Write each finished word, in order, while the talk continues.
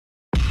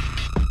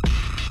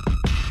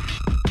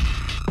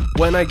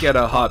When I get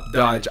a hop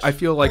dodge, I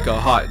feel like a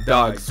hot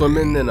dog,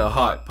 swimming in a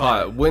hot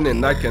pot,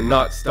 winning I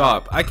cannot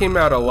stop. I came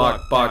out a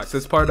lockbox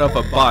as part of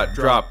a bot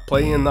drop,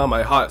 playing on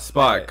my hot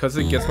spot, cause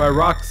it gets my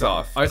rocks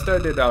off. I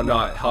started out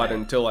not hot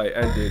until I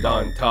ended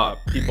on top,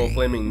 people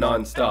flaming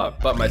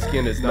non-stop, but my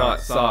skin is not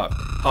soft.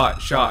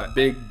 Hot shot,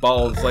 big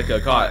balls like a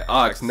caught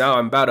ox, now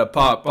I'm about to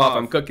pop off,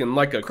 I'm cooking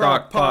like a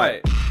crock pot.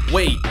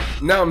 Wait,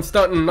 now I'm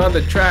stunting on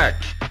the track.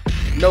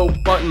 No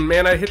button,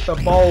 man, I hit the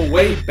ball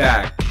way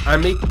back. I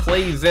make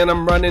plays and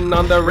I'm running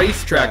on the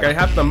racetrack. I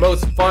have the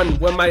most fun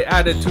when my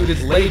attitude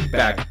is laid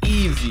back.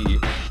 Easy.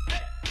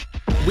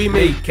 We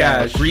make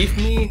cash. Brief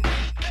me?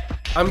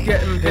 I'm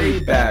getting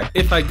payback.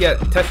 If I get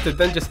tested,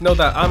 then just know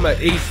that I'm a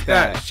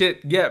haystack.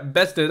 Shit get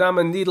bested, I'm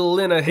a needle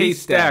in a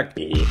haystack.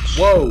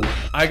 Whoa,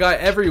 I got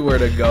everywhere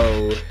to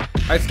go.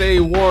 I stay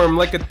warm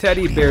like a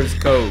teddy bear's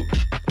coat.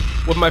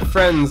 With my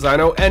friends, I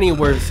know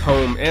anywhere's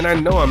home, and I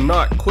know I'm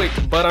not quick,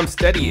 but I'm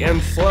steady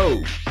and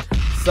slow.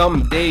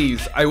 Some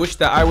days, I wish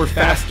that I were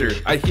faster.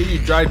 I hear you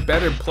drive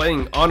better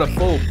playing on a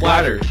full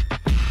bladder.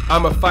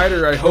 I'm a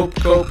fighter, I hope,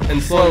 cope,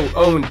 and slow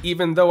own.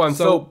 Even though I'm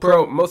so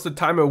pro, most of the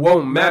time it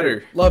won't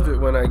matter. Love it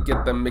when I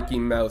get the Mickey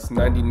Mouse.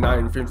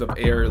 99 frames of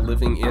air,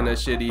 living in a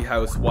shitty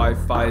house.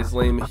 Wi-Fi's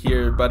lame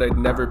here, but I'd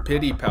never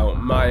pity pout.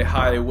 My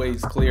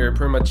highway's clear,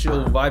 perma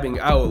chill vibing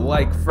out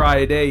like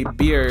Friday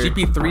beer.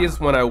 GP3 is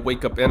when I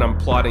wake up and I'm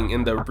plotting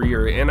in the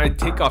rear, and I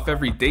take off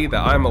every day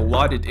that I'm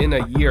allotted in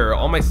a year.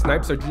 All my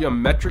snipes are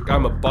geometric,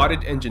 I'm a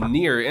botted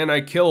engineer, and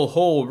I kill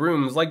whole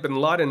rooms like Bin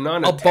Laden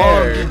on a tear.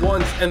 I'll bomb you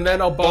once and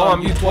then I'll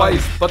bomb you twice,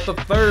 but the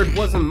third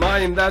wasn't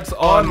mine, that's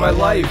on my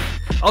life.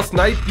 I'll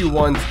snipe you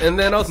once and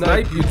then I'll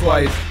snipe you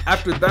twice.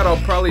 After that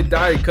I'll probably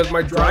die cause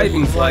my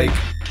driving's like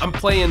I'm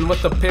playing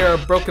with a pair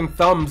of broken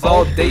thumbs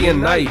all day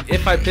and night.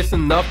 If I piss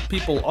enough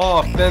people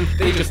off, then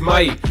they just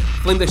might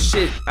flame the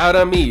shit out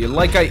of me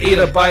like I ate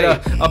a bite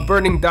of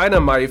burning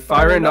dynamite,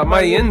 firing up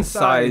my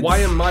insides. Why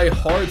am I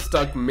hard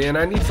stuck, man?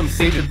 I need some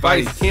sage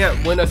advice.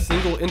 Can't win a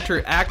single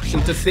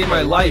interaction to save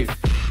my life.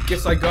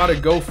 Guess I gotta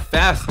go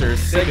faster,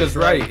 Sega's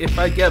right. If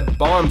I get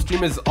bombed,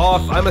 stream is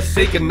off, I'ma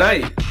say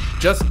goodnight.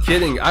 Just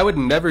kidding, I would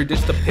never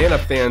ditch the Panda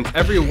fans.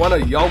 Every one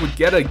of y'all would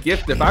get a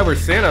gift if I were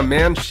Santa,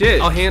 man.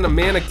 Shit, I'll hand a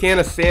man a can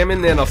of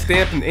salmon and I'll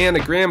stamp an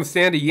anagram of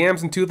sandy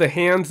yams into the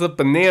hands of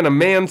Banana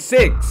Man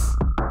 6.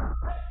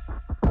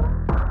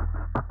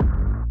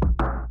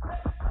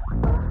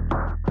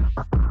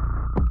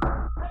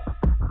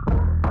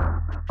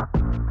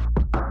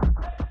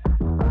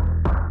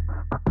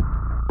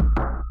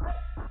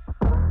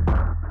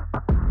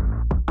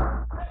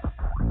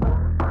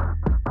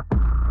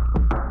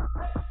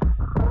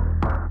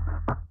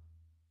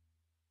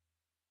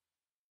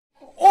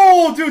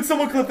 Oh, dude,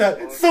 someone clip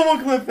that.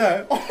 Someone clip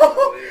that.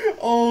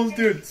 Oh,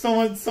 dude,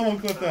 someone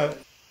clip that.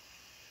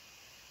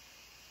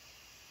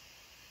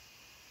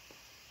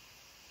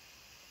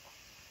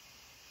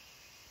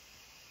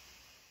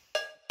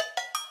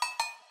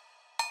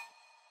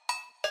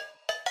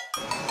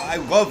 I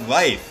love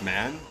life,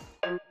 man.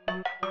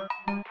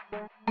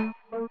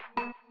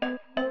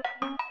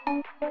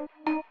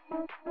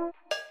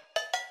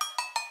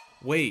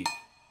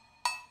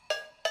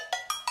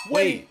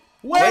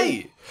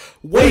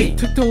 Wait,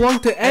 took too long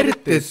to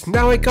edit this.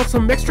 Now I got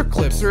some extra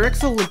clips. They're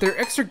excellent, they're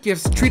extra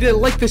gifts. Treat it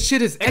like this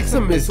shit is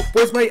Xmas.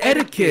 Where's my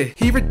etiquette?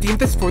 He redeemed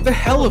this for the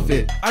hell of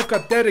it. I've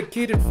got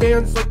dedicated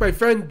fans like my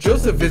friend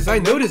Joseph is. I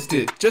noticed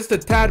it, just a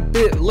tad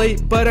bit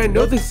late, but I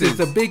know this is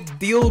a big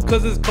deal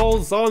cause his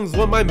call song's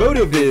what my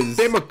motive is.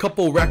 Spam a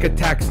couple rack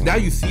attacks, now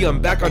you see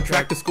I'm back on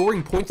track to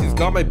scoring points. He's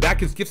got my back,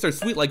 his gifts are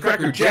sweet like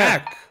Cracker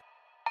Jack.